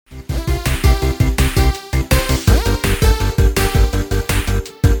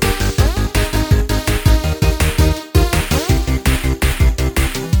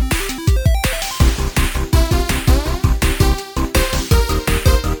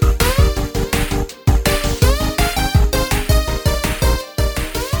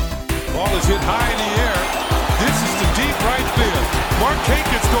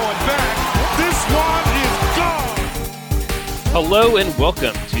Hello and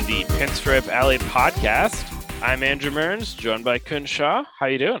welcome to the Pinstripe Alley podcast. I'm Andrew Mearns, joined by Kun Shaw. How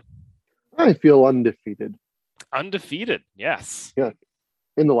you doing? I feel undefeated. Undefeated, yes. Yeah,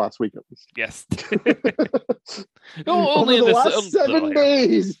 in the last week at least. Yes. Only in the last 7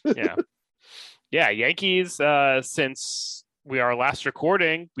 days. Yeah, Yankees, since our last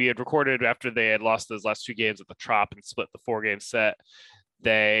recording, we had recorded after they had lost those last two games at the Trop and split the 4-game set.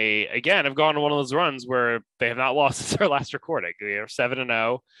 They, again, have gone on one of those runs where they have not lost since our last recording. They are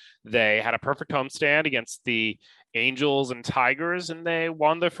 7-0. They had a perfect homestand against the Angels and Tigers, and they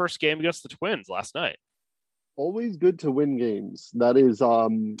won their first game against the Twins last night. Always good to win games. That is,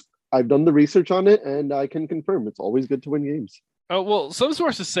 I've done the research on it, and I can confirm it's always good to win games. Oh, well, some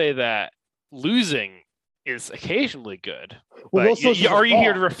sources say that losing is occasionally good. Well, but are you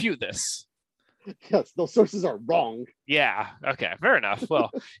here to refute this? Yes, those sources are wrong. Yeah. Okay. Fair enough.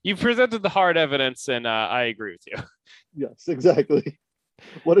 Well, you presented the hard evidence, and I agree with you. Yes, exactly.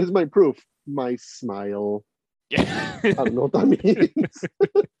 What is my proof? My smile. Yeah. I don't know what that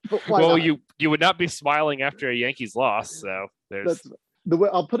means. Well, you would not be smiling after a Yankees loss, so there's the way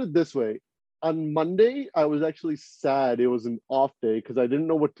I'll put it this way. On Monday, I was actually sad it was an off day because I didn't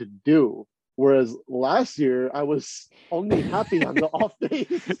know what to do. Whereas last year, I was only happy on the off days.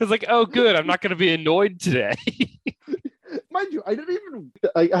 It's like, oh, good. I'm not going to be annoyed today. Mind you,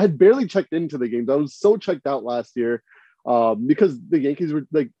 I had barely checked into the games. I was so checked out last year because the Yankees were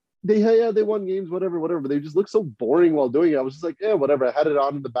like, they won games, whatever. They just looked so boring while doing it. I was just like, yeah, whatever. I had it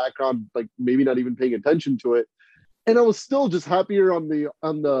on in the background, like maybe not even paying attention to it. And I was still just happier on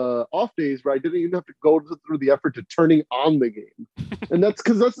the off days where I didn't even have to go through the effort to turning on the game. And that's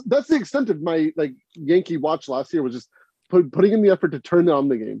because that's the extent of my Yankee watch last year was just putting in the effort to turn on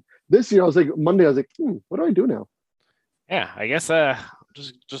the game. This year I was like Monday, I was like, what do I do now? Yeah, I guess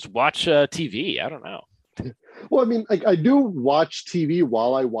just watch TV. I don't know. Well, I mean, I do watch TV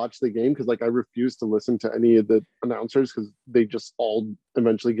while I watch the game because I refuse to listen to any of the announcers because they just all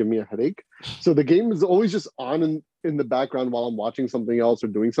eventually give me a headache. So the game is always just on in the background while I'm watching something else or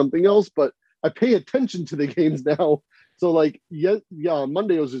doing something else. But I pay attention to the games now. So on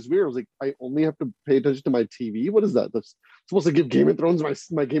Monday it was just weird. I was like, I only have to pay attention to my TV. What is that? That's supposed to give Game of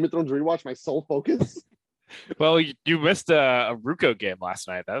Thrones my Game of Thrones rewatch my sole focus. Well, you missed a Ruco game last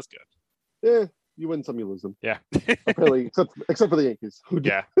night. That was good. Yeah. You win some, you lose them. Yeah. Apparently, except for the Yankees.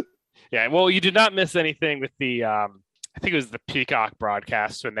 Yeah. Well, you did not miss anything with the I think it was the Peacock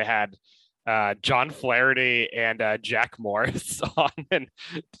broadcast when they had John Flaherty and Jack Morris on, and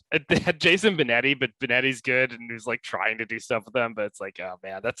they had Jason Benetti, but Benetti's good and he was trying to do stuff with them, but it's like, oh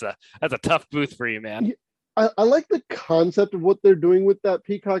man, that's a tough booth for you, man. Yeah, I like the concept of what they're doing with that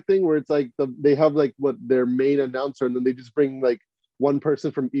Peacock thing, where it's they have what their main announcer, and then they just bring one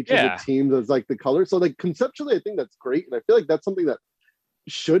person from each of the teams as the color. So conceptually, I think that's great. And I feel like that's something that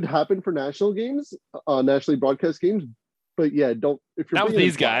should happen for national games, nationally broadcast games. But yeah, if you're not with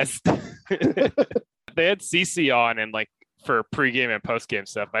these guys. They had CC on and for pregame and postgame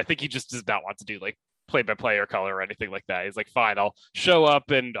stuff. I think he just does not want to do play-by-play or color or anything like that. He's like, fine, I'll show up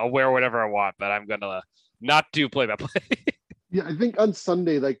and I'll wear whatever I want, but I'm going to not do play-by-play. Yeah, I think on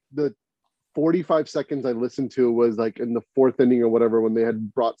Sunday, the 45 seconds I listened to was in the fourth inning or whatever when they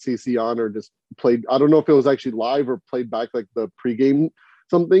had brought CC on or just played. I don't know if it was actually live or played back the pregame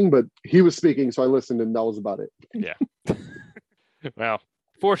something, but he was speaking, so I listened and that was about it. Yeah. Well,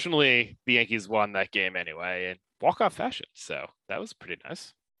 fortunately, the Yankees won that game anyway in walk-off fashion, so that was pretty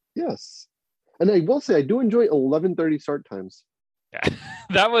nice. Yes, and I will say I do enjoy 11:30 start times. Yeah,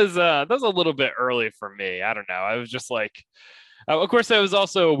 that was a little bit early for me. I don't know. I was just of course, that was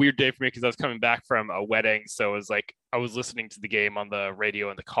also a weird day for me because I was coming back from a wedding. So it was I was listening to the game on the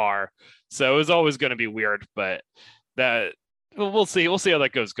radio in the car. So it was always going to be weird, but we'll see. We'll see how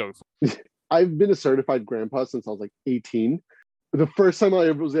that goes going forward. I've been a certified grandpa since I was 18. The first time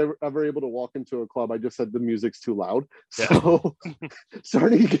I was ever able to walk into a club, I just said the music's too loud. So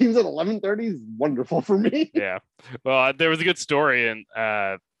starting games at 11:30 is wonderful for me. Yeah. Well, there was a good story and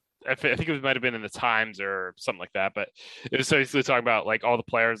I think it might have been in the Times or something like that, but it was basically talking about all the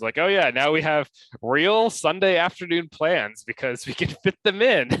players oh yeah, now we have real Sunday afternoon plans because we can fit them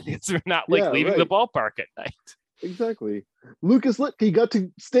in. It's not leaving the ballpark at night. Exactly. Lucas Litke got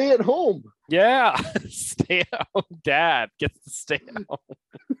to stay at home. Yeah. Stay at home dad gets to stay at home.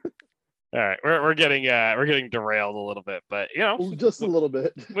 All right. We're getting derailed a little bit, but just a little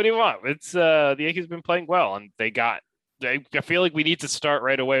bit. What do you want? It's the Yankees have been playing well and I feel like we need to start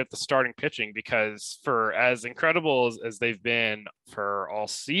right away with the starting pitching because for as incredible as they've been for all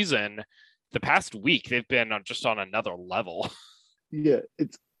season, the past week they've been on another level. Yeah,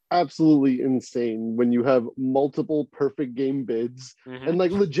 absolutely insane when you have multiple perfect game bids and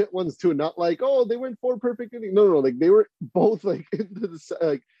like legit ones too. Not like, oh, they went 4 perfect innings. No, like they were both like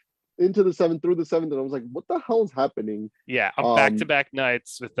into the seventh through the seventh, and I was like, what the hell's happening? Yeah, on back-to-back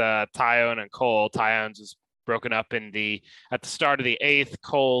nights with Taillon and Cole. Taillon's was broken up at the start of the 8th.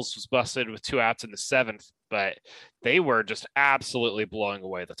 Cole's was busted with 2 outs in the 7th, but they were just absolutely blowing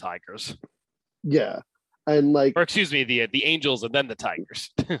away the Tigers. Yeah. And like, or excuse me, the Angels and then the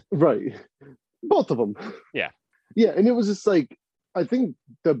Tigers. Right. Both of them. Yeah. Yeah. And it was just like, I think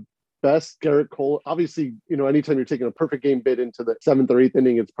the best Gerrit Cole, obviously, anytime you're taking a perfect game bid into the 7th or 8th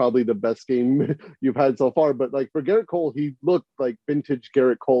inning, it's probably the best game you've had so far. But like for Gerrit Cole, he looked like vintage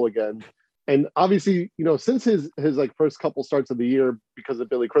Gerrit Cole again. And obviously, since his like first couple starts of the year because of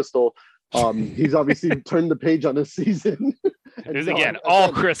Billy Crystal, he's obviously turned the page on his season. And again,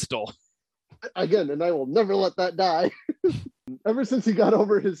 all Crystal. Again, and I will never let that die. Ever since he got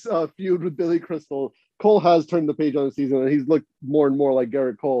over his feud with Billy Crystal, Cole has turned the page on the season, and he's looked more and more like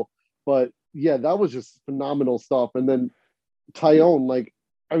Gerrit Cole. But yeah, that was just phenomenal stuff. And then Taillon, like,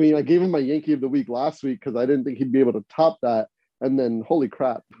 I mean, I gave him my Yankee of the Week last week because I didn't think he'd be able to top that. And then, holy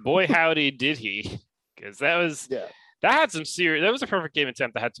crap. Boy, howdy did he. Because that was that had some serious, that was a perfect game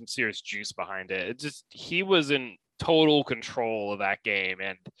attempt that had some serious juice behind it. He was in total control of that game.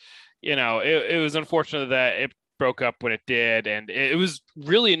 And it was unfortunate that it broke up when it did. And it was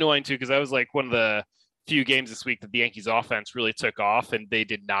really annoying too, because I was like one of the few games this week that the Yankees offense really took off and they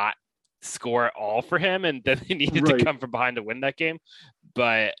did not score at all for him. And then they needed to come from behind to win that game.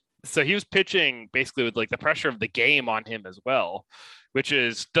 But so he was pitching basically with like the pressure of the game on him as well, which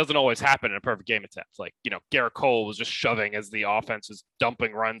doesn't always happen in a perfect game attempt. Like, Gerrit Cole was just shoving as the offense was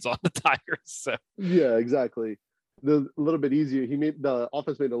dumping runs on the Tigers. So yeah, exactly. A little bit easier. The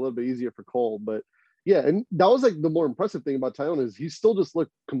offense made it a little bit easier for Cole, but yeah, and that was like the more impressive thing about Taillon is he still just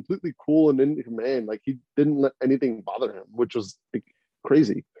looked completely cool and in command. Like he didn't let anything bother him, which was like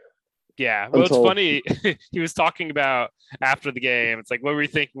crazy. Yeah, well, it's funny. He was talking about after the game. It's like, what were you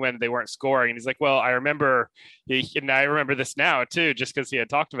thinking when they weren't scoring? And he's like, well, I remember this now too, just because he had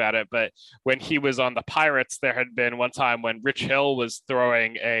talked about it. But when he was on the Pirates, there had been one time when Rich Hill was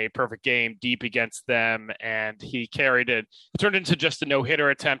throwing a perfect game deep against them, and he carried it. It turned into just a no-hitter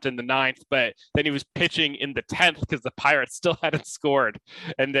attempt in the 9th, but then he was pitching in the 10th because the Pirates still hadn't scored,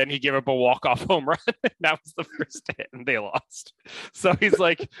 and then he gave up a walk-off home run. That was the first hit, and they lost. So he's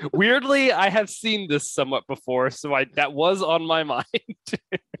like, weirdly, I have seen this somewhat before, so that was on my mind.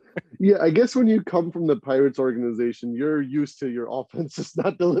 Yeah, I guess when you come from the Pirates organization, you're used to your offense just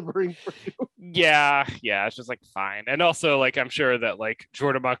not delivering for you. Yeah, it's just like fine. And also, like, I'm sure that like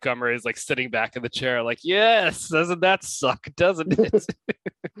Jordan Montgomery is like sitting back in the chair, like, yes, doesn't that suck, doesn't it?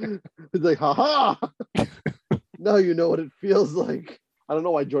 It's like, haha. Now you know what it feels like. I don't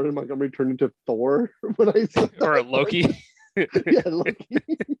know why Jordan Montgomery turned into Thor when I said that. Or Loki. Yeah, Loki.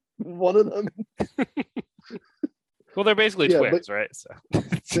 One of them. Well, they're basically twins, right? So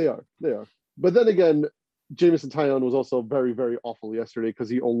they are. But then again, Jameson Taillon was also very, very awful yesterday because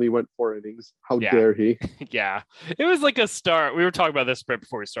he only went 4 innings. How dare he? Yeah, it was like a start. We were talking about this right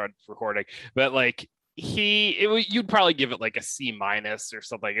before we started recording, but like you'd probably give it like a C- or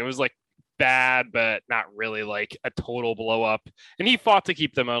something. It was like bad, but not really like a total blow up. And he fought to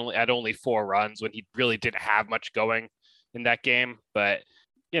keep them only 4 runs when he really didn't have much going in that game. But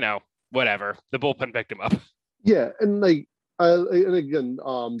whatever. The bullpen picked him up. Yeah, and like, and again,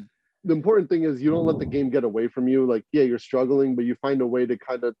 the important thing is you don't let the game get away from you. Like, yeah, you're struggling, but you find a way to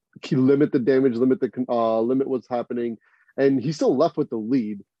kind of limit the damage, limit what's happening, and he's still left with the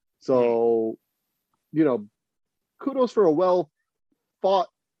lead. So, kudos for a well fought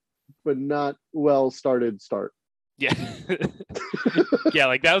but not well started start. Yeah. Yeah,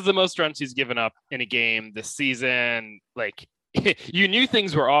 like that was the most runs he's given up in a game this season. Like, you knew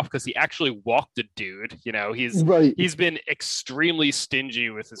things were off because he actually walked a dude. He's been extremely stingy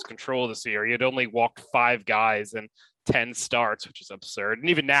with his control this year. He had only walked 5 guys in 10 starts, which is absurd. And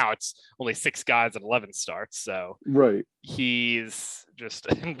even now it's only 6 guys and 11 starts. So he's just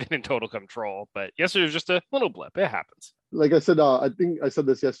been in total control. But yesterday was just a little blip. It happens. Like I said, I think I said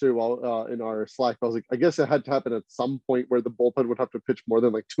this yesterday while in our Slack. I was like, I guess it had to happen at some point where the bullpen would have to pitch more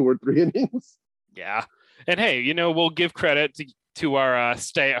than like 2 or 3 innings. Yeah. And hey, we'll give credit to our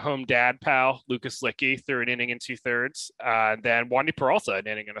stay-at-home dad pal, Lucas Licky, threw an inning and 2/3. Then Wandy Peralta, an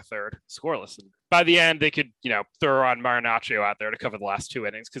inning and a third, scoreless. And by the end, they could, throw on Marinaccio out there to cover the last 2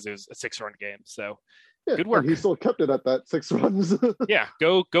 innings because it was a 6-run game. So good work. He still kept it at that 6 runs. Yeah,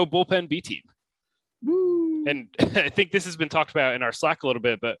 go bullpen B team. Woo. And I think this has been talked about in our Slack a little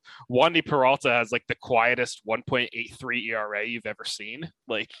bit, but Wandy Peralta has like the quietest 1.83 ERA you've ever seen.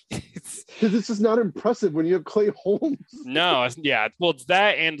 Like, because it's just not impressive when you have Clay Holmes. No, yeah. Well, it's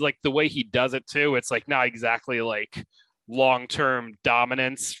that and like the way he does it too. It's like not exactly like long-term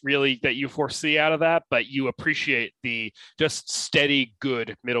dominance really that you foresee out of that, but you appreciate the just steady,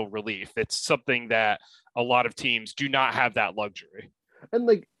 good middle relief. It's something that a lot of teams do not have that luxury. And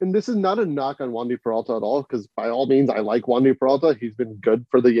this is not a knock on Wandy Peralta at all, because by all means, I like Wandy Peralta. He's been good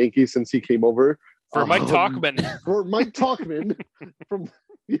for the Yankees since he came over. For Mike Tauchman. For Mike Tauchman.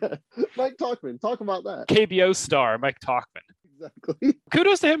 Mike Tauchman. Talk about that. KBO star, Mike Tauchman. Exactly.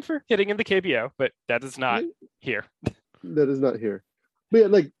 Kudos to him for hitting in the KBO, but that is not here. That is not here.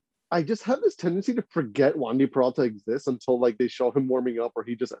 But yeah, I just have this tendency to forget Wandy Peralta exists until they show him warming up or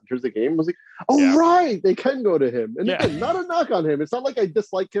he just enters the game. I was like, right, they can go to him. And again, not a knock on him. It's not like I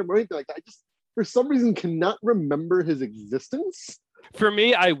dislike him or anything like that. I just, for some reason, cannot remember his existence. For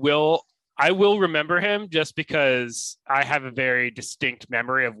me, I will remember him just because I have a very distinct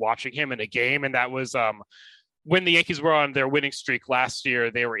memory of watching him in a game. And that was when the Yankees were on their winning streak last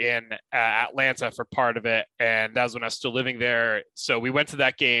year. They were in Atlanta for part of it, and that was when I was still living there. So we went to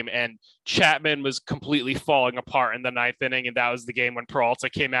that game, and Chapman was completely falling apart in the ninth inning, and that was the game when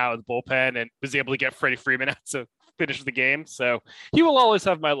Peralta came out of the bullpen and was able to get Freddie Freeman out to finish the game. So he will always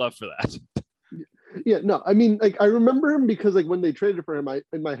have my love for that. Yeah, no, I mean, I remember him because when they traded for him,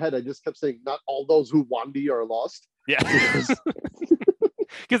 in my head I just kept saying, "Not all those who Wandy are lost." Yeah.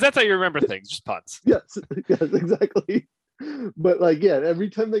 Because that's how you remember things, just puns. Yes, exactly. But every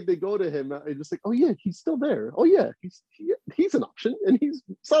time they go to him, I just oh yeah, he's still there. Oh yeah, he's an option and he's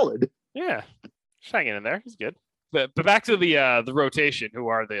solid. Yeah, just hanging in there. He's good. But back to the rotation, who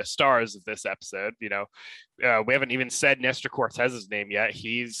are the stars of this episode. We haven't even said Nestor Cortez's name yet.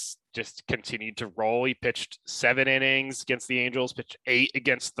 He's just continued to roll. He pitched 7 innings against the Angels, pitched 8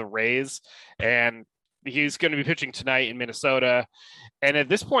 against the Rays, and he's going to be pitching tonight in Minnesota. And at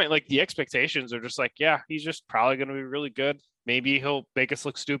this point, the expectations are just he's just probably going to be really good. Maybe he'll make us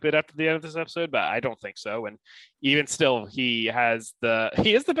look stupid after the end of this episode, but I don't think so. And even still, he is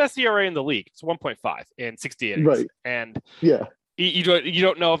the best ERA in the league. It's 1.5 in 60 innings. Right. And yeah, you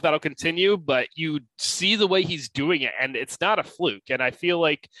don't know if that'll continue, but you see the way he's doing it, and it's not a fluke. And I feel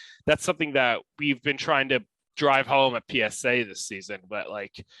like that's something that we've been trying to drive home at PSA this season. But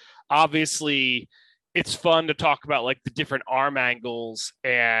obviously, it's fun to talk about the different arm angles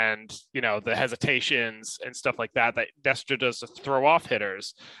and the hesitations and stuff like that Nestor does to throw off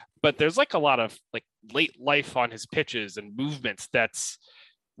hitters, but there's a lot of late life on his pitches and movements that's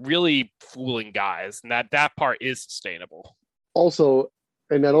really fooling guys, and that part is sustainable. Also,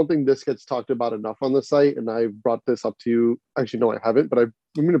 and I don't think this gets talked about enough on the site, and I brought this up to you. Actually, no, I haven't, but I'm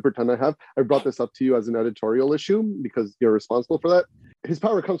going to pretend I have. I brought this up to you as an editorial issue because you're responsible for that. His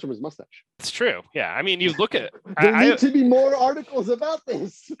power comes from his mustache. It's true. Yeah. I mean, you look at there need to be more articles about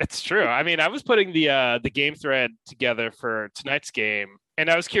this. It's true. I mean, I was putting the game thread together for tonight's game, and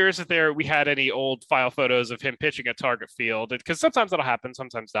I was curious if we had any old file photos of him pitching at Target Field, because sometimes that'll happen,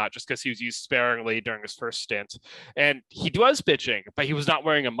 sometimes not, just because he was used sparingly during his first stint. And he was pitching, but he was not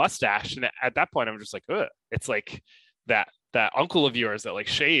wearing a mustache. And at that point, I'm just ugh. It's that uncle of yours that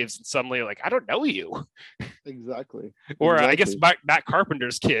shaves and suddenly I don't know you. Exactly. Or I guess Matt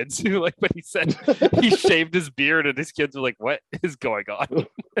Carpenter's kids who but he said he shaved his beard and his kids were what is going on?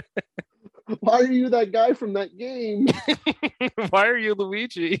 Why are you that guy from that game? Why are you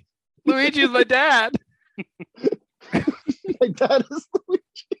Luigi? Luigi is my dad. My dad is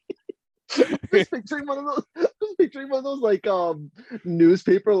Luigi. Just picturing one of those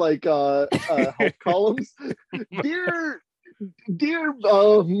newspaper health columns. Dear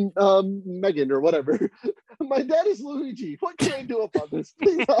Megan or whatever, my dad is Luigi. What can I do about this?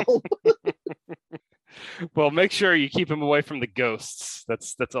 Please help. Well, make sure you keep him away from the ghosts.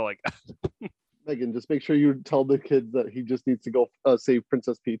 That's all I got. Megan, just make sure you tell the kids that he just needs to go save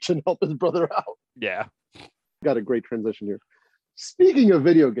Princess Peach and help his brother out. Yeah. Got a great transition here. Speaking of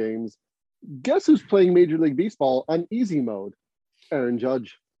video games, guess who's playing Major League Baseball on easy mode? Aaron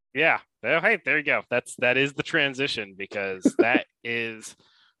Judge. Yeah. Oh, hey, there you go. That is the transition, because that is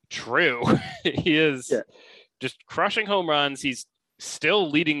true. He is just crushing home runs. He's still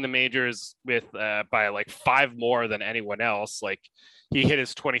leading the majors with by 5 more than anyone else. He hit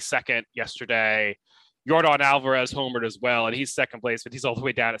his 22nd yesterday. Yordan Alvarez homered as well, and he's second place, but he's all the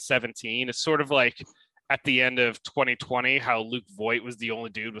way down at 17. It's sort of at the end of 2020, how Luke Voit was the only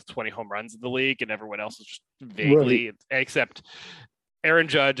dude with 20 home runs in the league, and everyone else was just vaguely, except Aaron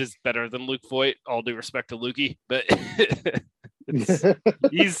Judge is better than Luke Voit. All due respect to Lukey, but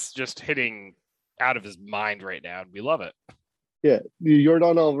he's just hitting out of his mind right now, and we love it. Yeah,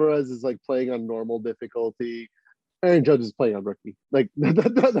 Yordan Alvarez is like playing on normal difficulty. Aaron Judge is playing on rookie. Like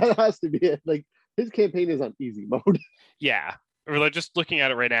that has to be it. Like his campaign is on easy mode. Yeah. We're like just looking at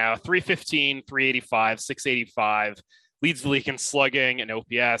it right now. 315, 385, 685. Leads the league in slugging and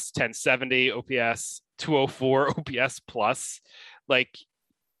OPS, 1070 OPS, 204 OPS plus. Like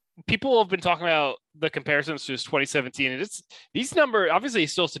people have been talking about the comparisons to his 2017, and it's these numbers. Obviously, he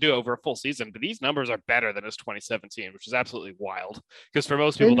still has to do it over a full season, but these numbers are better than his 2017, which is absolutely wild. Because for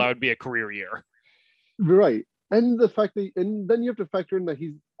most people, that would be a career year. Right. And the fact that, and then you have to factor in that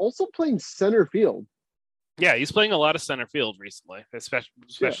he's also playing center field. Yeah, he's playing a lot of center field recently,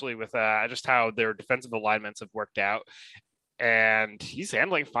 especially with just how their defensive alignments have worked out, and he's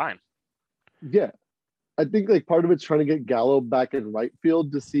handling fine. Yeah, I think like part of it's trying to get Gallo back in right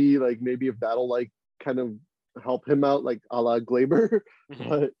field to see like maybe if that'll like kind of help him out, like a la Glaber. Mm-hmm.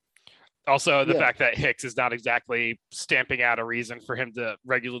 But also, the fact that Hicks is not exactly stamping out a reason for him to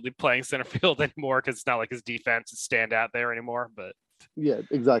regularly playing center field anymore, because it's not like his defense is stand out there anymore. But yeah,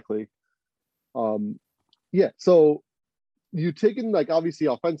 exactly. Yeah, so you take in like obviously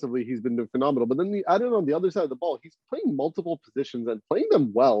offensively he's been doing phenomenal, but then you add in on the other side of the ball, he's playing multiple positions and playing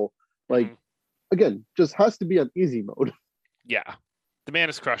them well. Like again, just has to be on easy mode. Yeah, the man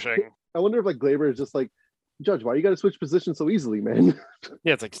is crushing. I wonder if like Glaber is just like, Judge, why you got to switch positions so easily, man?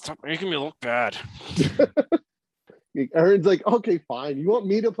 Yeah, it's like, stop making me look bad. Aaron's like, okay, fine. You want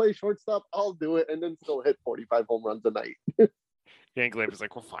me to play shortstop? I'll do it, and then still hit 45 home runs a night. Yeah, and Glaber's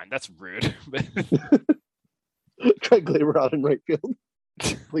like, well, fine, that's rude. Try Glaber out in right field.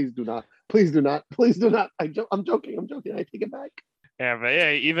 Please do not. Please do not. Please do not. I'm joking. I'm joking. I take it back. Yeah, but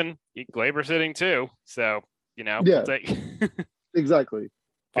yeah, even Glaber's hitting too. So, yeah, exactly.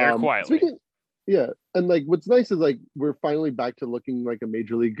 Very quietly. Yeah, and like what's nice is like we're finally back to looking like a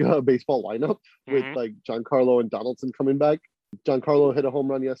major league baseball lineup with like Giancarlo and Donaldson coming back. Giancarlo hit a home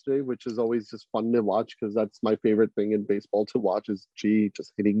run yesterday, which is always just fun to watch because that's my favorite thing in baseball to watch is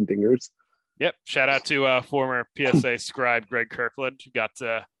just hitting dingers. Yep. Shout out to former PSA scribe Greg Kirkland, who got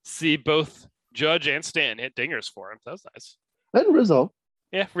to see both Judge and Stanton hit dingers for him. That was nice. And Rizzo.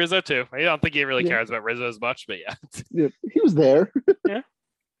 Yeah, Rizzo too. I don't think he really cares about Rizzo as much, but yeah. Yeah, he was there. Yeah.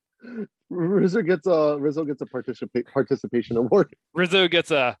 Rizzo gets a participation award. Rizzo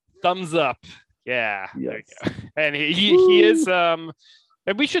gets a thumbs up. Yeah. Yes. There you go. And he is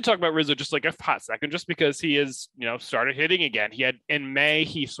and we should talk about Rizzo just like a hot second, just because he is, started hitting again. He had in May,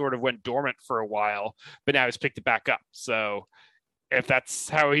 he sort of went dormant for a while, but now he's picked it back up. So if that's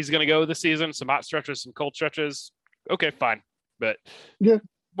how he's going to go this season, some hot stretches, some cold stretches, okay, fine. But yeah,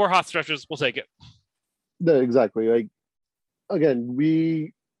 more hot stretches, we'll take it. Yeah, exactly. Like again,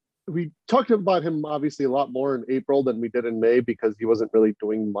 we talked about him obviously a lot more in April than we did in May because he wasn't really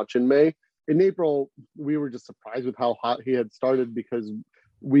doing much in May. In April, we were just surprised with how hot he had started because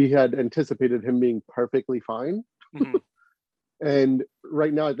we had anticipated him being perfectly fine. Mm-hmm. And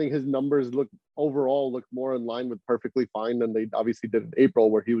right now, I think his numbers look more in line with perfectly fine than they obviously did in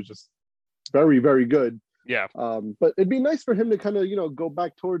April, where he was just very, very good. Yeah. But it'd be nice for him to kind of, go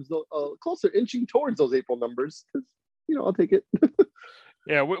back towards the closer, inching towards those April numbers. Because, I'll take it.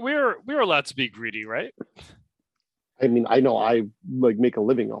 Yeah, we're allowed to be greedy, right? I mean, I know I like make a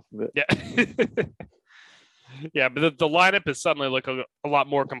living off of it. Yeah. Yeah, but the lineup is suddenly look a lot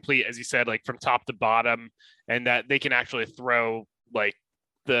more complete, as you said, like from top to bottom, and that they can actually throw like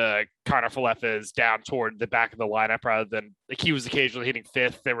the Connor Falefas down toward the back of the lineup rather than like he was occasionally hitting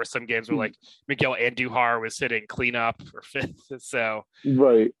fifth. There were some games where like Miguel Andujar was hitting cleanup or fifth. So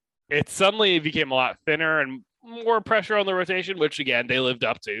right, it suddenly became a lot thinner and more pressure on the rotation, which again they lived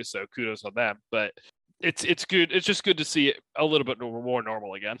up to. So kudos on them. But it's good. It's just good to see it a little bit more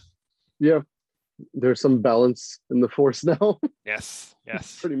normal again. Yeah. There's some balance in the force now. Yes.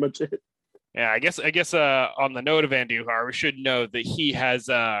 Pretty much it. Yeah, I guess on the note of Andujar, we should know that he has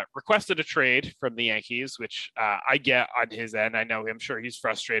requested a trade from the Yankees, which I get on his end. I know I'm sure he's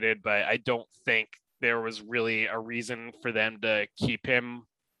frustrated, but I don't think there was really a reason for them to keep him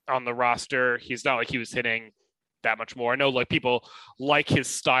on the roster. He's not like he was hitting that much more. I know like people like his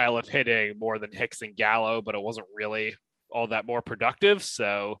style of hitting more than Hicks and Gallo, but it wasn't really all that more productive.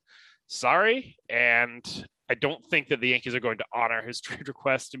 So sorry. And I don't think that the Yankees are going to honor his trade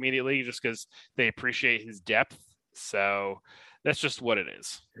request immediately just because they appreciate his depth. So that's just what it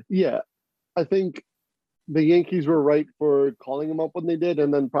is. Yeah. I think the Yankees were right for calling him up when they did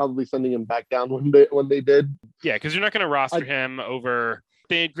and then probably sending him back down when they did. Yeah, because you're not going to roster him over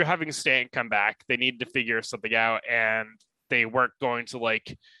they're having Stanton come back. They needed to figure something out, and they weren't going to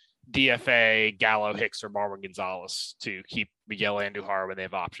like DFA Gallo, Hicks, or Marwin Gonzalez to keep Miguel Andujar when they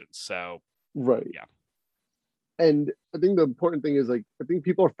have options. So Right. Yeah. And I think the important thing is like I think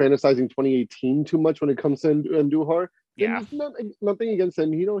people are fantasizing 2018 too much when it comes to Andujar. And Yeah. it's nothing against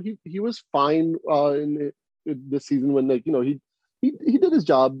him. You know, he was fine in this season when like he did his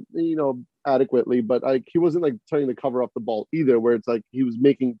job adequately, but like he wasn't like trying to cover up the ball either. Where it's like he was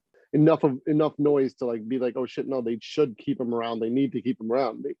making enough noise to like be like, oh shit, no, they should keep him around. They need to keep him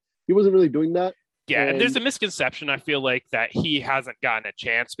around. He wasn't really doing that. Yeah, and there's And a misconception, I feel like, that he hasn't gotten a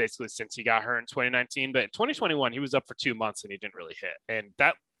chance basically since he got hurt in 2019. But in 2021, he was up for 2 months and he didn't really hit. And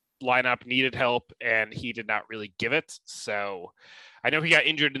that lineup needed help and he did not really give it. So I know he got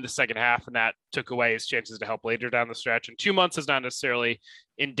injured in the second half and that took away his chances to help later down the stretch. And 2 months is not necessarily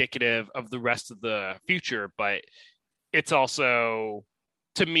indicative of the rest of the future, but it's also,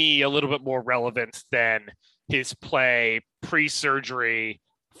 to me, a little bit more relevant than his play pre-surgery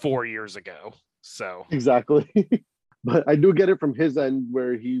 4 years ago. So exactly. But I do get it from his end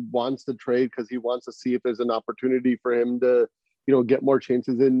where he wants to trade because he wants to see if there's an opportunity for him to, get more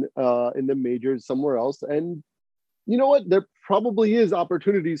chances in the majors somewhere else. And you know what? There probably is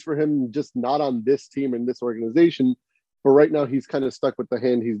opportunities for him, just not on this team and this organization. But right now, he's kind of stuck with the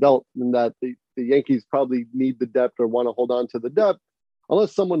hand he's dealt, and that the Yankees probably need the depth or want to hold on to the depth,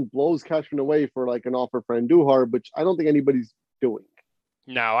 unless someone blows Cashman away for like an offer for Andujar, which I don't think anybody's doing.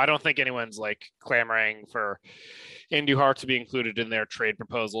 No, I don't think anyone's like clamoring for Andujar to be included in their trade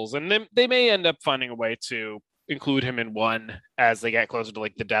proposals. And they may end up finding a way to include him in one as they get closer to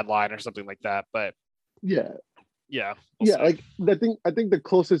like the deadline or something like that. But yeah, we'll yeah. see. Like I think the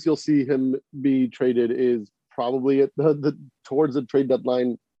closest you'll see him be traded is probably at the towards the trade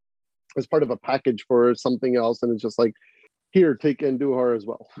deadline as part of a package for something else, and it's just like, here, take Andujar as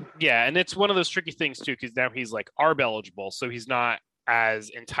well. Yeah, and it's one of those tricky things too, because now he's like ARB eligible, so he's not as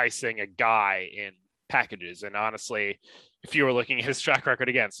enticing a guy in packages. And honestly, if you were looking at his track record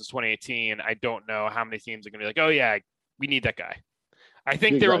again since 2018, I don't know how many teams are going to be like, oh yeah, we need that guy. I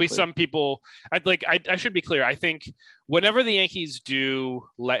think there will be some people. I should be clear. I think whenever the Yankees do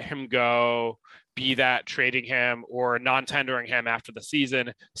let him go, be that trading him or non-tendering him after the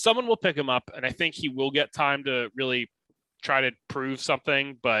season, someone will pick him up, and I think he will get time to really try to prove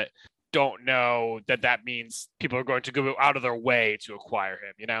something, but don't know that means people are going to go out of their way to acquire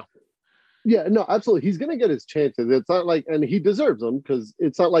him, Yeah, no, absolutely. He's going to get his chances. It's not like, and he deserves them because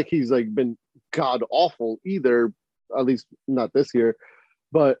it's not like he's like been god awful either, at least not this year.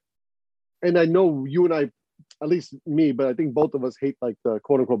 But, and I know you and I, at least me, but I think both of us hate like the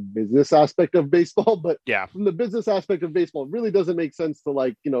quote unquote business aspect of baseball. But yeah, from the business aspect of baseball, it really doesn't make sense to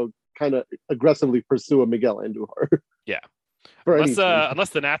like, kind of aggressively pursue a Miguel Andujar. Yeah. Unless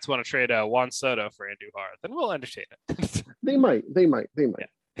the Nats want to trade Juan Soto for Andujar, then we'll entertain it. They might.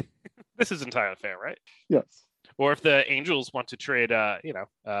 Yeah. This is entirely fair, right? Yes. Or if the Angels want to trade,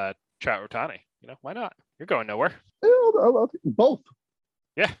 Trout Ohtani, why not? You're going nowhere. I'll both.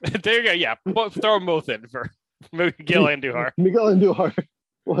 Yeah, there you go. Yeah, throw them both in for Miguel Andujar. Miguel Andujar.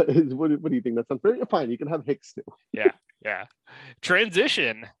 What do you think? That's unfair? Fine, you can have Hicks too. Yeah.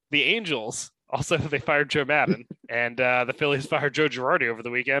 Transition. The Angels. Also, they fired Joe Maddon, and the Phillies fired Joe Girardi over the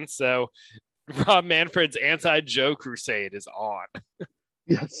weekend. So Rob Manfred's anti-Joe crusade is on.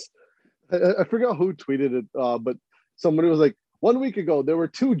 Yes. I forgot who tweeted it, but somebody was like, 1 week ago, there were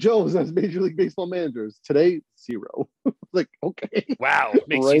 2 Joes as Major League Baseball managers. Today, 0. Like, okay. Wow.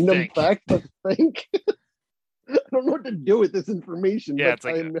 Makes Random you think. fact, but think. I don't know what to do with this information. Yeah, it's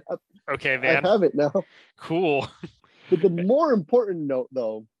like, okay, man. I have it now. Cool. But the more important note,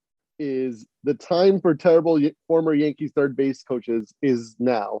 though, is the time for terrible former Yankees third base coaches is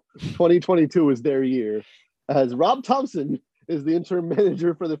now. 2022 is their year, as Rob Thompson is the interim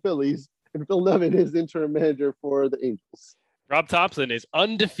manager for the Phillies and Phil Nevin is the interim manager for the Angels. Rob Thompson is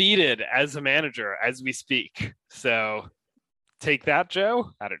undefeated as a manager as we speak. So take that,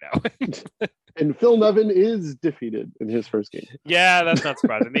 Joe. I don't know. And Phil Nevin is defeated in his first game. Yeah, that's not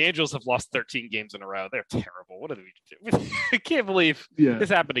surprising. The Angels have lost 13 games in a row. They're terrible. What do we do? I can't believe this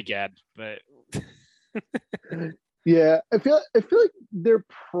happened again. But yeah, I feel like they're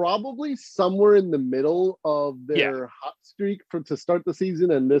probably somewhere in the middle of their hot streak to start the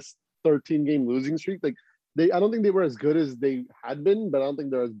season and this 13-game losing streak. Like I don't think they were as good as they had been, but I don't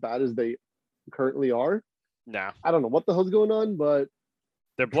think they're as bad as they currently are. No, I don't know what the hell's going on, but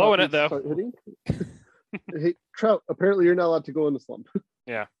they're blowing it though. Hey, Trout, apparently you're not allowed to go in the slump.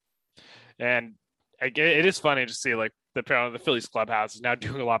 Yeah, and it is funny to see like the Phillies clubhouse is now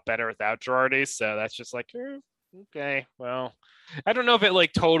doing a lot better without Girardi. So that's just like, okay, well, I don't know if it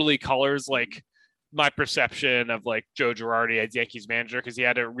like totally colors like my perception of like Joe Girardi as Yankees manager, because he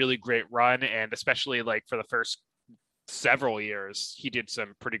had a really great run, and especially like for the first several years, he did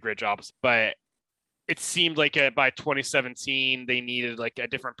some pretty great jobs. But it seemed like by 2017 they needed like a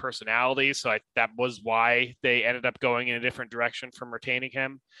different personality, so that was why they ended up going in a different direction from retaining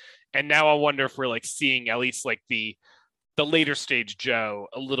him. And now I wonder if we're like seeing at least like the later stage Joe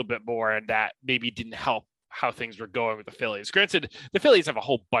a little bit more, and that maybe didn't help how things were going with the Phillies. Granted, the Phillies have a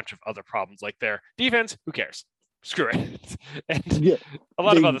whole bunch of other problems, like their defense. Who cares? Screw it. And a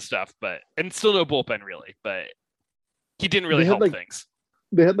lot of other stuff, and still no bullpen really. But he didn't really help things.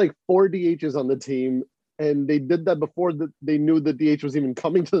 They had like 4 DHs on the team, and they did that before they knew the DH was even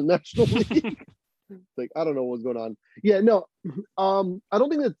coming to the National League. Like, I don't know what's going on. Yeah, no, I don't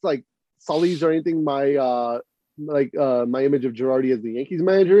think it's like sullies or anything. My image of Girardi as the Yankees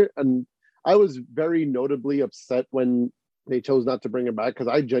manager, and I was very notably upset when they chose not to bring him back because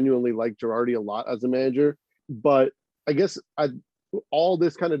I genuinely like Girardi a lot as a manager. But I guess all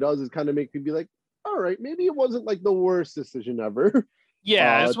this kind of does is kind of make me be like, all right, maybe it wasn't like the worst decision ever.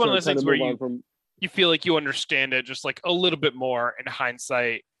 Yeah, it's one of those things where you feel like you understand it just like a little bit more in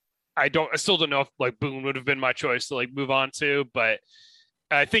hindsight. I still don't know if like Boone would have been my choice to like move on to, but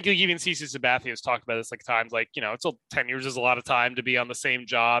I think like even CC Sabathia has talked about this like times, like, it's 10 years is a lot of time to be on the same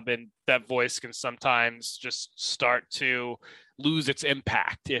job, and that voice can sometimes just start to lose its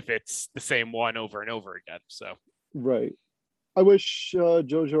impact if it's the same one over and over again. So right, I wish Joe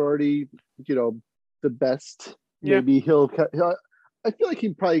Girardi, the best. Yeah. Maybe I feel like he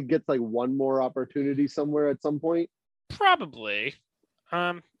probably gets like one more opportunity somewhere at some point. Probably.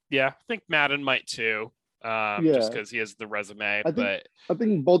 Yeah, I think Madden might too. Just because he has the resume. I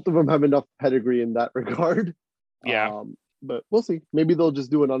think both of them have enough pedigree in that regard. Yeah. But we'll see. Maybe they'll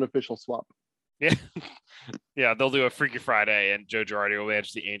just do an unofficial swap. Yeah. Yeah, they'll do a Freaky Friday, and Joe Girardi will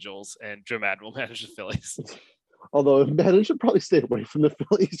manage the Angels, and Joe Madden will manage the Phillies. Although Madden should probably stay away from the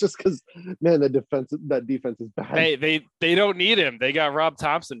Phillies just because, man, that defense is bad. Hey, they don't need him. They got Rob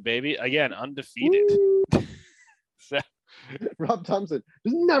Thompson, baby. Again, undefeated. So Rob Thompson,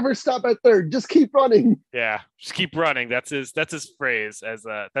 just never stop at third. Just keep running. Yeah, just keep running. That's his phrase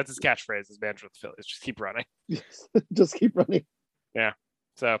that's his catchphrase as manager of the Phillies. Just keep running. Yes, just keep running. Yeah.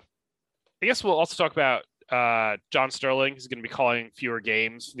 So I guess we'll also talk about John Sterling is going to be calling fewer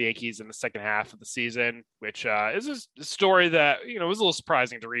games for the Yankees in the second half of the season, which is a story that was a little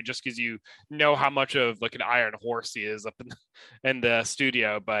surprising to read just because how much of like an iron horse he is up in the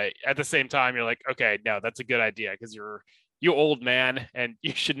studio, but at the same time you're like, okay, no, that's a good idea because you old man and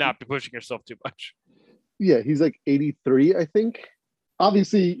you should not be pushing yourself too much. Yeah, he's like 83, I think.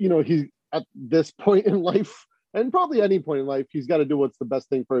 Obviously, he's at this point in life, and probably any point in life, he's got to do what's the best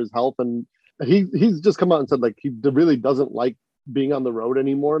thing for his health. And he's just come out and said like he really doesn't like being on the road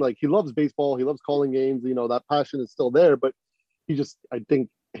anymore. Like he loves baseball, he loves calling games. That passion is still there, but he just, I think,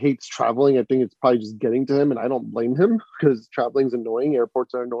 hates traveling. I think it's probably just getting to him, and I don't blame him because traveling's annoying,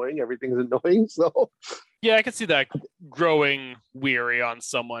 airports are annoying, everything's annoying. So yeah, I can see that growing weary on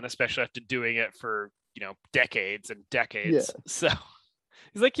someone, especially after doing it for decades and decades. Yeah. So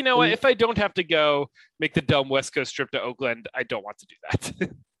he's like, what? If I don't have to go make the dumb West Coast trip to Oakland, I don't want to do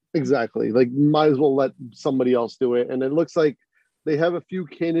that. Exactly. Like, might as well let somebody else do it. And it looks like they have a few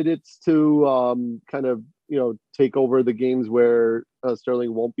candidates to kind of take over the games where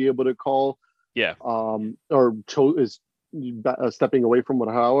Sterling won't be able to call. Yeah. Or is stepping away from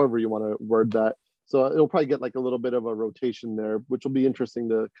however you want to word that. So it'll probably get like a little bit of a rotation there, which will be interesting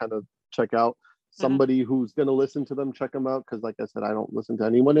to kind of check out. Somebody who's going to listen to them, check them out. Because like I said, I don't listen to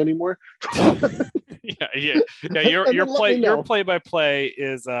anyone anymore. Yeah. Your play-by-play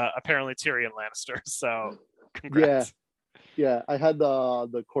is apparently Tyrion Lannister. So congrats. Yeah. I had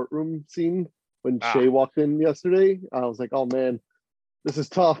the courtroom scene when Shea walked in yesterday. I was like, oh man, this is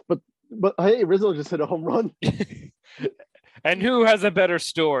tough. But hey, Rizzo just hit a home run. And who has a better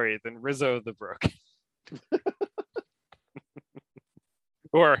story than Rizzo the Broken?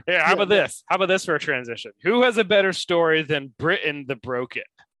 Or how about this? How about this for a transition? Who has a better story than Britton the Broken?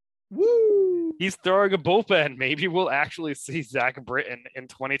 Woo! He's throwing a bullpen. Maybe we'll actually see Zach Britton in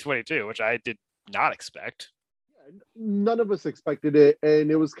 2022, which I did not expect. None of us expected it,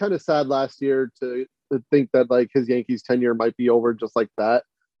 and it was kind of sad last year to think that like his Yankees tenure might be over just like that.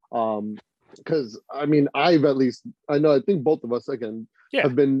 Because I mean, I think both of us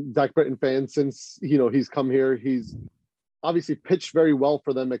have been Zach Britton fans since he's come here. He's obviously pitched very well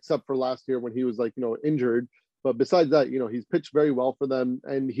for them, except for last year when he was injured. But besides that, he's pitched very well for them,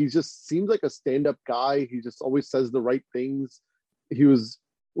 and he just seems like a stand-up guy. He just always says the right things. He was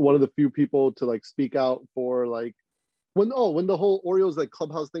one of the few people to speak out for when the whole Orioles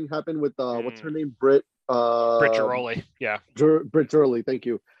clubhouse thing happened with what's her name, Britt Giroli. Yeah, Britt Giroli. Thank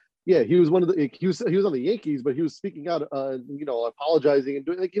you. yeah, he was one of the he was on the Yankees, but he was speaking out, apologizing and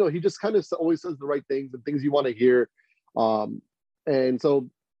doing he just kind of always says the right things and things you want to hear, um, and so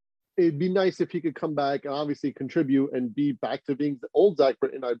it'd be nice if he could come back and obviously contribute and be back to being the old Zach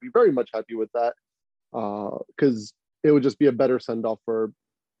Britton. I'd be very much happy with that because it would just be a better send off for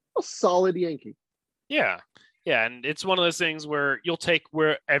a solid Yankee. Yeah. Yeah. And it's one of those things where you'll take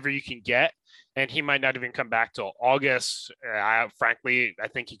wherever you can get, and he might not even come back till August. Frankly, I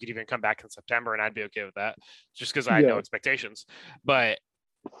think he could even come back in September, and I'd be okay with that just because I had no expectations. But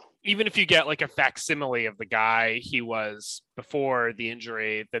even if you get like a facsimile of the guy he was before the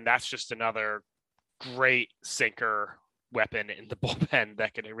injury, then that's just another great sinker weapon in the bullpen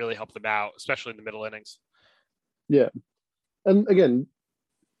that can really help them out, especially in the middle innings. Yeah. And again,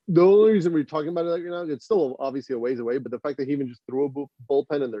 the only reason we're talking about it right now, it's still obviously a ways away, but the fact that he even just threw a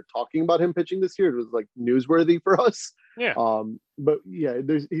bullpen and they're talking about him pitching this year, it was like newsworthy for us. Yeah. But yeah,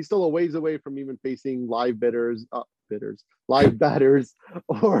 he's still a ways away from even facing live live batters,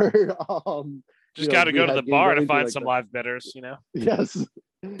 or just got to go to the bar to find like some that. Live bitters, Yes.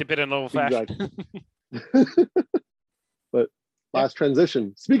 Dip it in a little fashion. Exactly. But last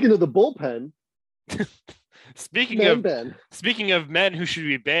transition. Speaking of the bullpen, Speaking of men who should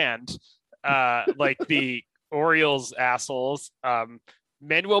be banned, like the Orioles assholes,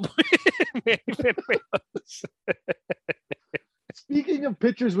 Manuel. Speaking of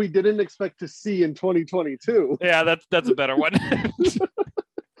pitchers we didn't expect to see in 2022. Yeah, that's a better one.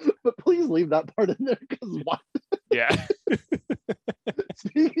 But please leave that part in there because what? Yeah.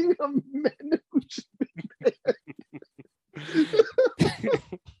 Speaking of men who should be banned.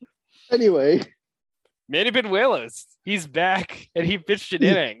 Anyway. Manny Benuelos, he's back and he pitched an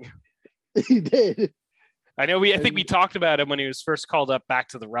inning. He did. I know I think we talked about him when he was first called up back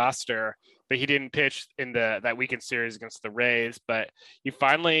to the roster, but he didn't pitch in that weekend series against the Rays, but he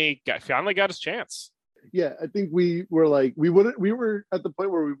finally got his chance. Yeah, I think we were at the point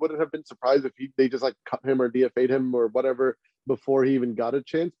where we wouldn't have been surprised if they just like cut him or DFA'd him or whatever before he even got a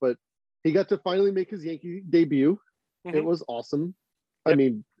chance, but he got to finally make his Yankee debut. Mm-hmm. It was awesome. Yep. I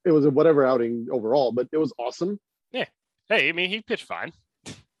mean, it was a whatever outing overall, but it was awesome. Yeah. Hey, I mean, he pitched fine.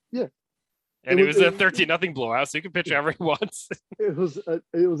 Yeah. And it was a 13-0 blowout, so he can pitch however he wants. It was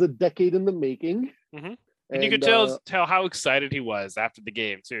a decade in the making. Mm-hmm. And you could tell how excited he was after the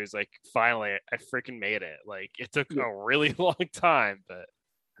game too. He's like, finally, I freaking made it. Like, it took a really long time, but.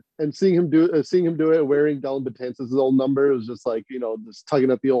 And seeing him do it wearing Dellin Betances' old number, it was just like, just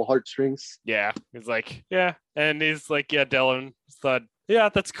tugging at the old heartstrings. Yeah. He's like, yeah. And he's like, yeah, Dellin thought, yeah,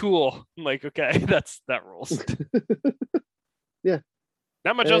 that's cool. I'm like, okay, that rules. Yeah.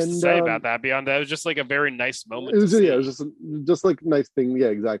 Not much else to say about that beyond that. It was just like a very nice moment. It was just like a nice thing. Yeah,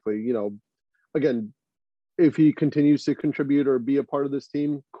 exactly. Again, if he continues to contribute or be a part of this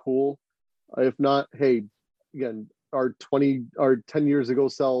team, cool. If not, hey, again, our 10 years ago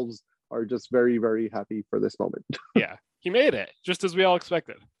selves are just very, very happy for this moment. Yeah, he made it just as we all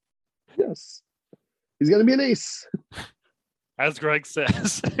expected. Yes, he's gonna be an ace, as Greg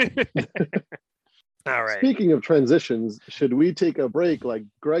says. All right. Speaking of transitions, should we take a break like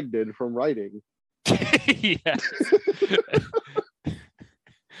Greg did from writing? Yeah.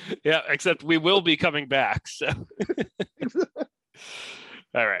 Yeah, except we will be coming back. So,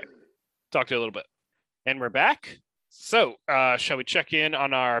 all right, talk to you a little bit, and we're back. So, shall we check in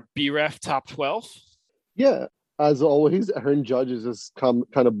on our BREF top 12? Yeah, as always, Aaron Judge is just kind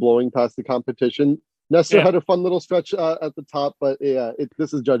of blowing past the competition. Nestor had a fun little stretch at the top, but yeah,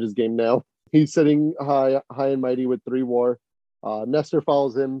 this is Judge's game now. He's sitting high and mighty with 3 WAR. Nestor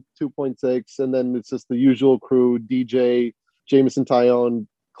follows him 2.6, and then it's just the usual crew: DJ, Jameson Taillon,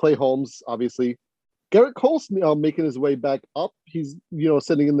 Clay Holmes, obviously. Garrett Cole's making his way back up. He's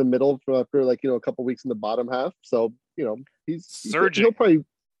sitting in the middle after a couple weeks in the bottom half. So he's surging.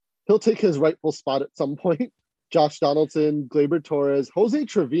 He'll take his rightful spot at some point. Josh Donaldson, Gleyber Torres, Jose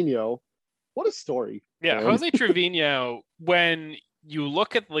Trevino. What a story! Yeah, man. Jose Trevino. When you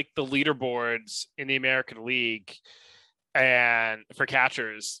look at like the leaderboards in the American League and for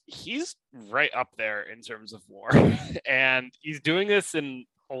catchers, he's right up there in terms of WAR, and he's doing this in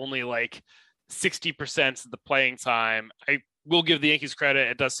only like 60% of the playing time. I will give the Yankees credit.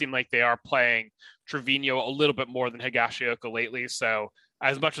 It does seem like they are playing Trevino a little bit more than Higashioka lately. So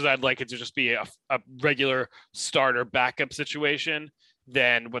as much as I'd like it to just be a regular starter backup situation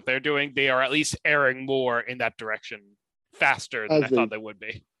than what they're doing, they are at least erring more in that direction faster than I thought they would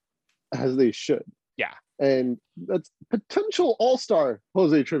be. As they should. Yeah. And that's potential all-star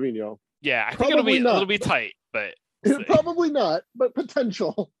Jose Trevino. Yeah, I think it'll be tight, but probably not, but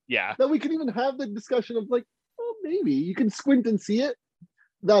potential. Yeah. That we can even have the discussion of like, oh, maybe you can squint and see it.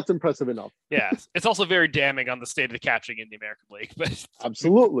 that's impressive enough. Yeah, it's also very damning on the state of the catching in the American League, but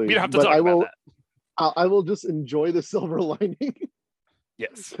Absolutely. we don't have to talk about that. I will just enjoy the silver lining.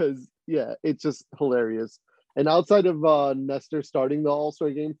 Yes. Because, yeah, it's just hilarious. And outside of Nestor starting the All-Star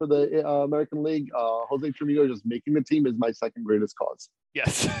game for the American League, Jose Trevino just making the team is my second greatest cause.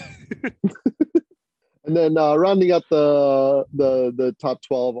 Yes. And then rounding out the top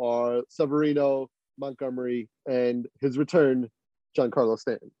 12 are Severino, Montgomery, and his return, Giancarlo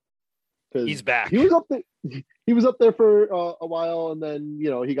Stanton. He's back. He was up there. He was up there for a while, and then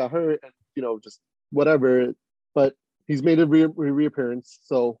he got hurt, and just whatever. But he's made a reappearance,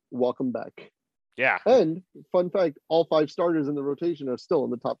 so welcome back. Yeah. And fun fact: all 5 starters in the rotation are still in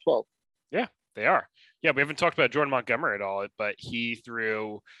the top 12. Yeah, they are. Yeah, we haven't talked about Jordan Montgomery at all, but he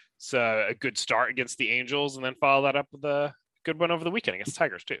threw a good start against the Angels, and then followed that up with a good one over the weekend against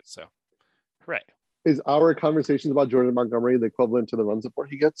Tigers too. So, hooray! Is our conversations about Jordan Montgomery the equivalent to the run support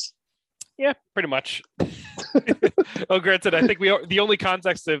he gets? Yeah, pretty much. Oh, granted, I think the only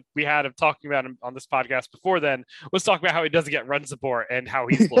context that we had of talking about him on this podcast before then was talking about how he doesn't get run support and how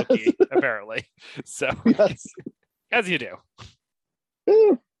he's low-key, apparently. So, yes. As you do.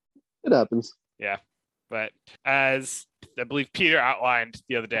 Yeah, it happens. Yeah. But as I believe Peter outlined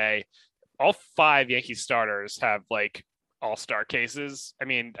the other day, all 5 Yankee starters have all-star cases. I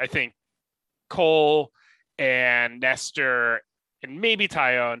mean, I think Cole and Nestor and maybe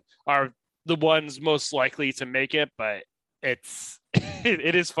Taillon are the ones most likely to make it, but it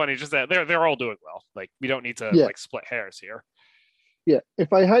is funny just that they're all doing well. We don't need to split hairs here. Yeah,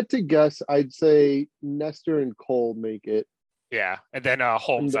 if I had to guess, I'd say Nestor and Cole make it. Yeah, and then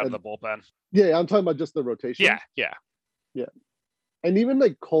Holmes out of the bullpen. Yeah, I'm talking about just the rotation. Yeah. And even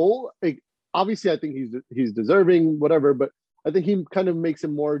Cole, obviously I think he's deserving, whatever, but I think he kind of makes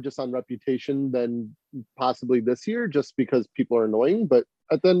him more just on reputation than possibly this year, just because people are annoying. But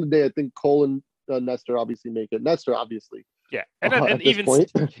at the end of the day, I think Cole and Nestor obviously make it. Nestor, obviously. Yeah, and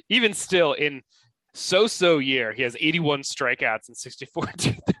even still in so year, he has 81 strikeouts and 64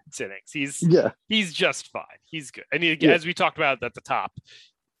 innings. He's just fine. He's good. And as we talked about at the top,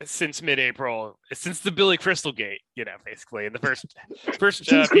 since mid-April, since the Billy Crystal Gate, basically in the first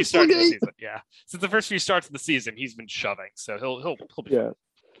few starts of the season. Yeah, since the first few starts of the season, he's been shoving. So he'll be fine.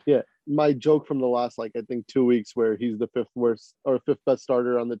 Yeah. My joke from the last I think 2 weeks where he's the 5th worst or 5th best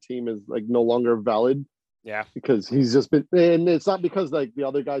starter on the team is no longer valid. Yeah, because he's just been, and it's not because the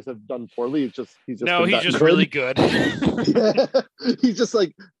other guys have done poorly. It's just he's just really good. Yeah. He's just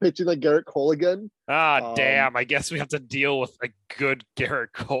pitching like Garrett Cole again. Damn! I guess we have to deal with a good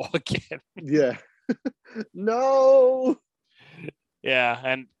Garrett Cole again. Yeah. No. Yeah,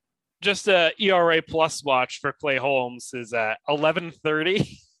 and just a ERA plus watch for Clay Holmes is at 11.30.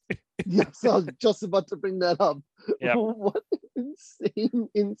 Yes, I was just about to bring that up. Yeah. What an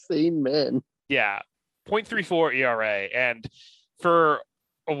insane man. Yeah. 0.34 ERA, and for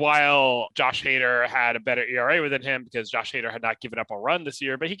a while Josh Hader had a better ERA within him because Josh Hader had not given up a run this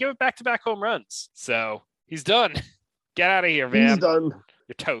year, but he gave back-to-back home runs, so he's done. Get out of here, man. He's done.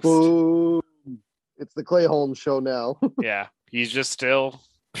 You're toast. Boom. It's the Clay Holmes show now. Yeah, he's just still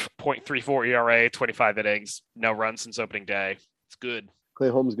 0.34 ERA, 25 innings, no runs since opening day. It's good. Clay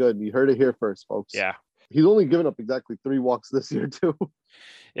Holmes good. You heard it here first, folks. Yeah. He's only given up exactly 3 walks this year too.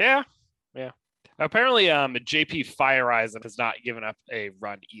 Yeah. Apparently, JP Fireisen has not given up a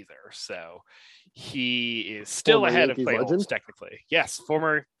run either, so he is still ahead of Clay Holmes, technically. Yes,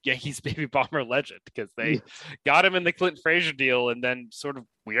 former Yankees baby bomber legend, because they got him in the Clinton Frazier deal and then sort of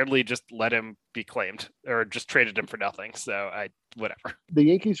weirdly just let him be claimed or just traded him for nothing. So whatever. The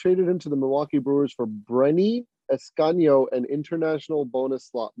Yankees traded him to the Milwaukee Brewers for Brenny Escanio and international bonus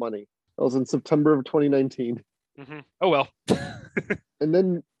slot money. That was in September of 2019. Mm-hmm. Oh, well. And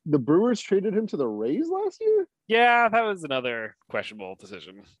then the Brewers traded him to the Rays last year? Yeah, that was another questionable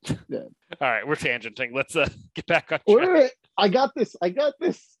decision. Yeah. All right, we're tangenting. Let's get back on track. Wait. I got this.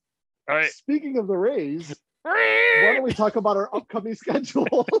 All right. Speaking of the Rays, why don't we talk about our upcoming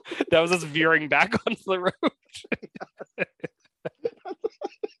schedule? That was us veering back onto the road.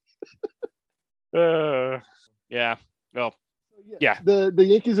 Yeah. Well, yeah. The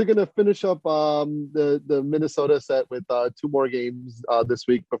Yankees are going to finish up the Minnesota set with 2 more games this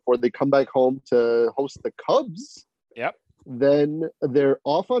week before they come back home to host the Cubs. Yep. Then they're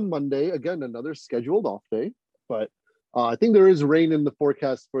off on Monday. Again, another scheduled off day. But I think there is rain in the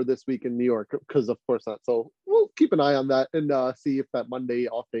forecast for this week in New York, because of course not. So we'll keep an eye on that and see if that Monday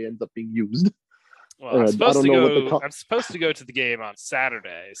off day ends up being used. Well, I'm supposed to go to the game on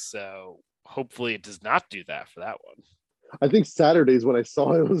Saturday, so hopefully it does not do that for that one. I think Saturdays when I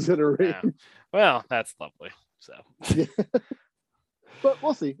saw it was in a rain. Yeah. Well, that's lovely. So, yeah. but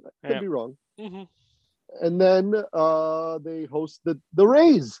we'll see. Could Yeah. be wrong. Mm-hmm. And then they host the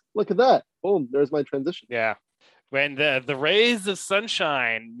Rays. Look at that. Boom. There's my transition. Yeah. When the rays of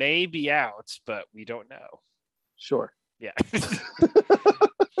sunshine may be out, but we don't know. Sure. Yeah.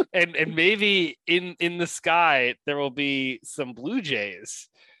 and maybe in the sky there will be some Blue Jays.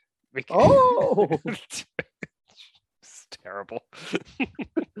 Oh. It's terrible.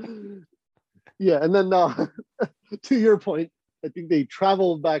 Yeah, and then to your point, I think they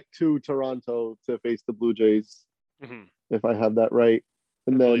travel back to Toronto to face the Blue Jays, Mm-hmm. if I have that right.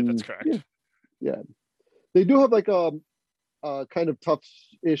 And I then believe that's correct. Yeah. They do have like a kind of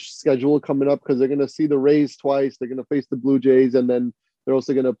tough-ish schedule coming up because they're going to see the Rays twice. They're going to face the Blue Jays, and then they're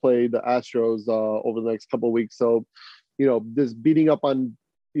also going to play the Astros over the next couple of weeks. So, this beating up on,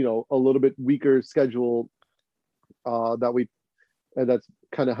 a little bit weaker schedule that's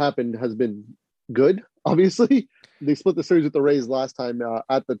kind of happened has been good. Obviously, they split the series with the Rays last time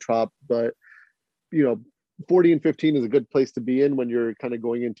at the Trop, but 40-15 is a good place to be in when you're kind of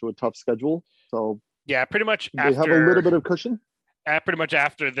going into a tough schedule. So yeah, pretty much they have a little bit of cushion. Pretty much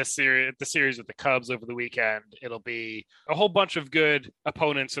after the series with the Cubs over the weekend, it'll be a whole bunch of good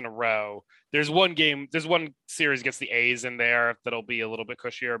opponents in a row. There's one series against the A's in there that'll be a little bit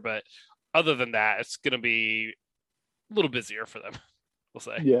cushier, but other than that, it's going to be a little busier for them, we'll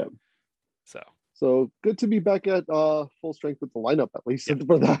say. Yeah. So good to be back at full strength with the lineup, at least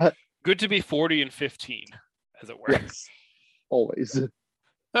for that. Good to be 40-15, as it were. Yes, always.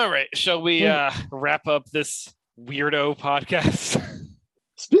 All right, shall we wrap up this weirdo podcast?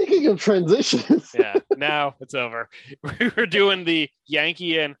 Speaking of transitions. Yeah, now it's over. We're doing the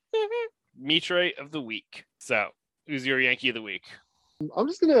Yankee and Mitre of the week. So, who's your Yankee of the week? I'm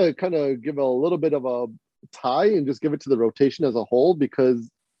just going to kind of give a little bit of a tie and just give it to the rotation as a whole because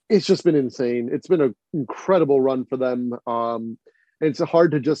it's just been insane. It's been an incredible run for them. It's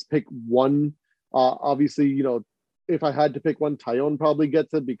hard to just pick one. Obviously, if I had to pick one, Taillon probably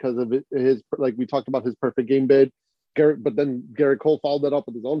gets it because of his, like we talked about, his perfect game bid. But then Garrett Cole followed that up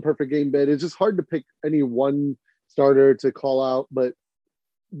with his own perfect game bid. It's just hard to pick any one starter to call out. But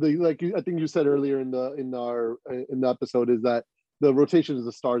I think you said earlier in the episode is that the rotation is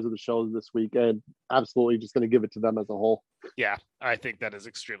the stars of the show this week, and absolutely just going to give it to them as a whole. Yeah, I think that is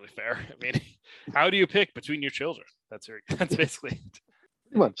extremely fair. I mean, how do you pick between your children? That's basically it.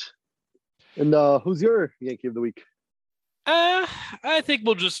 Pretty much. And who's your Yankee of the week? I think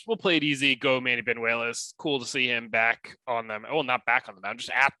we'll play it easy. Go Manny Benuelos. Cool to see him back on them. Well, not back on the mound,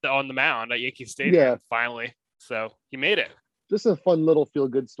 just on the mound at Yankee Stadium finally. So he made it. Just a fun little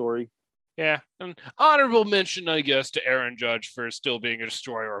feel-good story. Yeah, an honorable mention, I guess, to Aaron Judge for still being a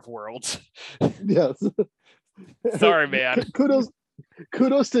destroyer of worlds. Yes. Sorry, man.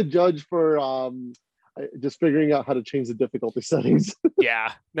 Kudos to Judge for just figuring out how to change the difficulty settings.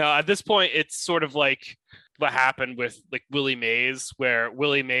 Yeah. No, at this point, it's sort of like what happened with like Willie Mays, where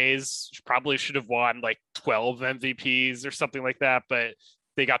Willie Mays probably should have won like 12 MVPs or something like that, but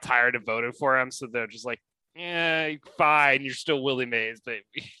they got tired of voting for him, so they're just like, yeah, fine, you're still Willie Mays, but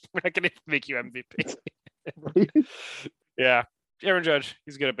we're not going to make you MVP. Right? Yeah, Aaron Judge,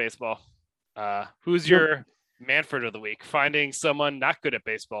 he's good at baseball. Who's your Manfred of the week? Finding someone not good at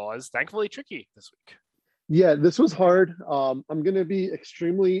baseball is thankfully tricky this week. Yeah, this was hard. I'm going to be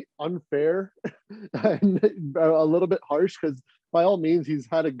extremely unfair and a little bit harsh because by all means, he's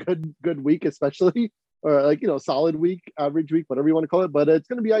had a good week, especially, or solid week, average week, whatever you want to call it. But it's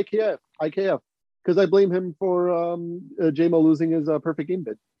going to be IKF. Because I blame him for J-Mo losing his perfect game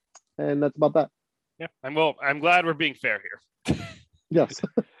bid. And that's about that. Yeah, I'm glad we're being fair here. Yes.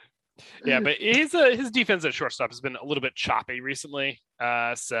 Yeah, but his defense at shortstop has been a little bit choppy recently.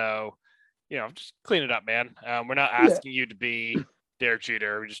 So, just clean it up, man. We're not asking you to be Derek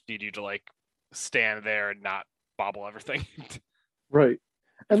Jeter. We just need you to, stand there and not bobble everything. Right.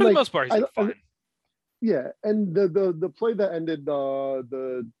 And for the most part, he's been fine. Yeah, and the play that ended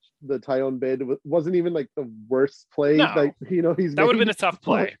the Taillon bid wasn't even the worst play. No. That would have been a tough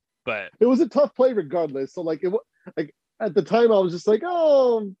play, but it was a tough play regardless. So at the time I was just like,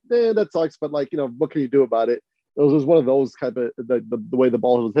 oh man, that sucks. But what can you do about it? It was one of those type of the way the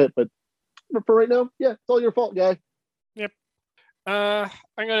ball was hit. But for right now, yeah, it's all your fault, guy. Yep. I'm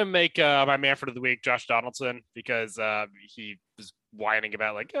gonna make my Manfred of the week Josh Donaldson because he was whining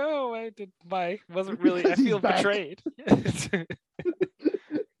about wasn't really. I feel betrayed.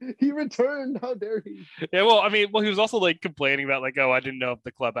 He returned. How dare he? Yeah, well, he was also complaining about I didn't know if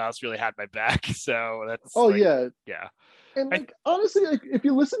the clubhouse really had my back. So that's. Yeah. And honestly, if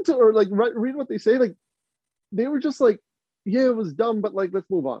you listen to or read what they say, they were just yeah, it was dumb, but let's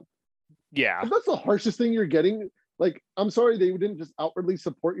move on. Yeah, And that's the harshest thing you're getting. Like, I'm sorry they didn't just outwardly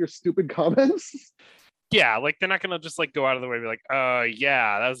support your stupid comments. Yeah, like they're not gonna just like go out of the way and be like,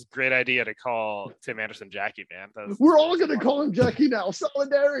 yeah, that was a great idea to call Tim Anderson Jackie, man. We're all gonna call him Jackie now.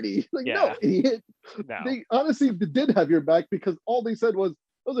 Solidarity. Like, Yeah. no, idiot. No. They honestly did have your back because all they said was,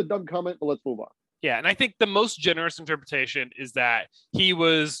 that was a dumb comment, but let's move on. Yeah, and I think the most generous interpretation is that he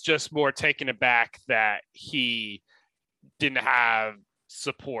was just more taken aback that he didn't have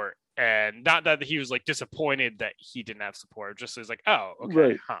support, and not that he was like disappointed that he didn't have support. Just was like, oh, okay,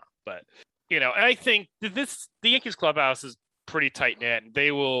 Right. But and I think that the Yankees clubhouse is pretty tight knit, and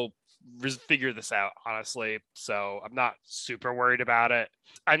they will figure this out, honestly. So I'm not super worried about it.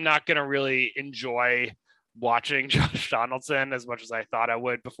 I'm not gonna really enjoy watching Josh Donaldson as much as I thought I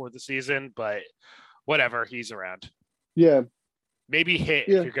would before the season, but whatever, he's around. Yeah. Maybe hit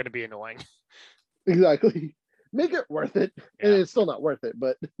if you're going to be annoying. Exactly. Make it worth it. Yeah. And it's still not worth it,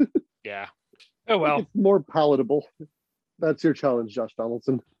 but Yeah. Oh, well. it's more palatable. That's your challenge, Josh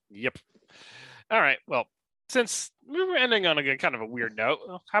Donaldson. Yep. All right. Well, since we were ending on a kind of a weird note,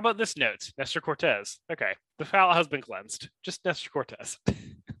 how about this note? Nestor Cortez. Okay. The foul has been cleansed. Just Nestor Cortez.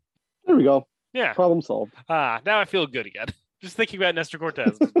 There we go. Yeah. Problem solved. Now I feel good again. Just thinking about Nestor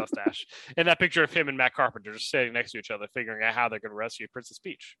Cortez and his mustache. And that picture of him and Matt Carpenter just standing next to each other, figuring out how they're going to rescue Princess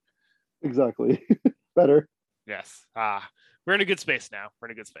Peach. Exactly. Better. Yes. We're in a good space now. We're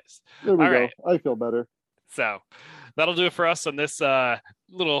in a good space. There we All go. right. I feel better. So that'll do it for us on this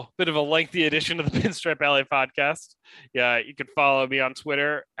little bit of a lengthy edition of the Pinstripe Alley podcast. Yeah, you can follow me on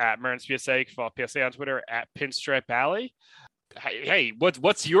Twitter at Merns PSA. You can follow PSA on Twitter at Pinstripe Alley. Hey,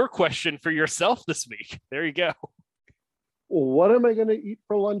 what's your question for yourself this week? There you go. What am I going to eat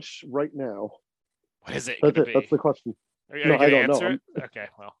for lunch right now? What is it? That's Gonna it. be? That's the question. Are you No, gonna I don't answer know. it? Okay,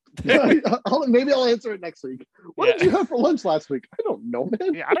 well. Maybe I'll answer it next week. What Yeah. did you have for lunch last week? I don't know,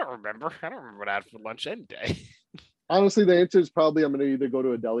 man. Yeah, I don't remember. I don't remember what I had for lunch any day. Honestly, the answer is probably I'm going to either go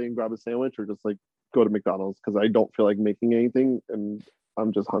to a deli and grab a sandwich or just like go to McDonald's because I don't feel like making anything and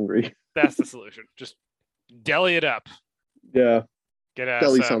I'm just hungry. That's the solution. Just deli it up. Yeah. Get a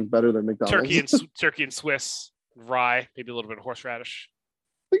Deli sounds better than McDonald's. turkey and Swiss rye, maybe a little bit of horseradish.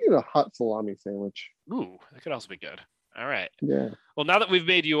 Thinking a hot salami sandwich. Ooh, that could also be good. All right. Yeah. Well, now that we've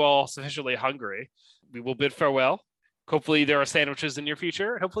made you all sufficiently hungry, we will bid farewell. Hopefully there are sandwiches in your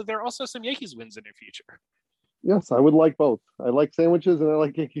future. Hopefully there are also some Yankees wins in your future. Yes, I would like both. I like sandwiches and I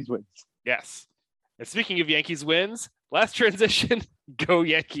like Yankees wins. Yes. And speaking of Yankees wins, last transition, go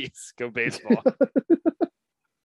Yankees, go baseball.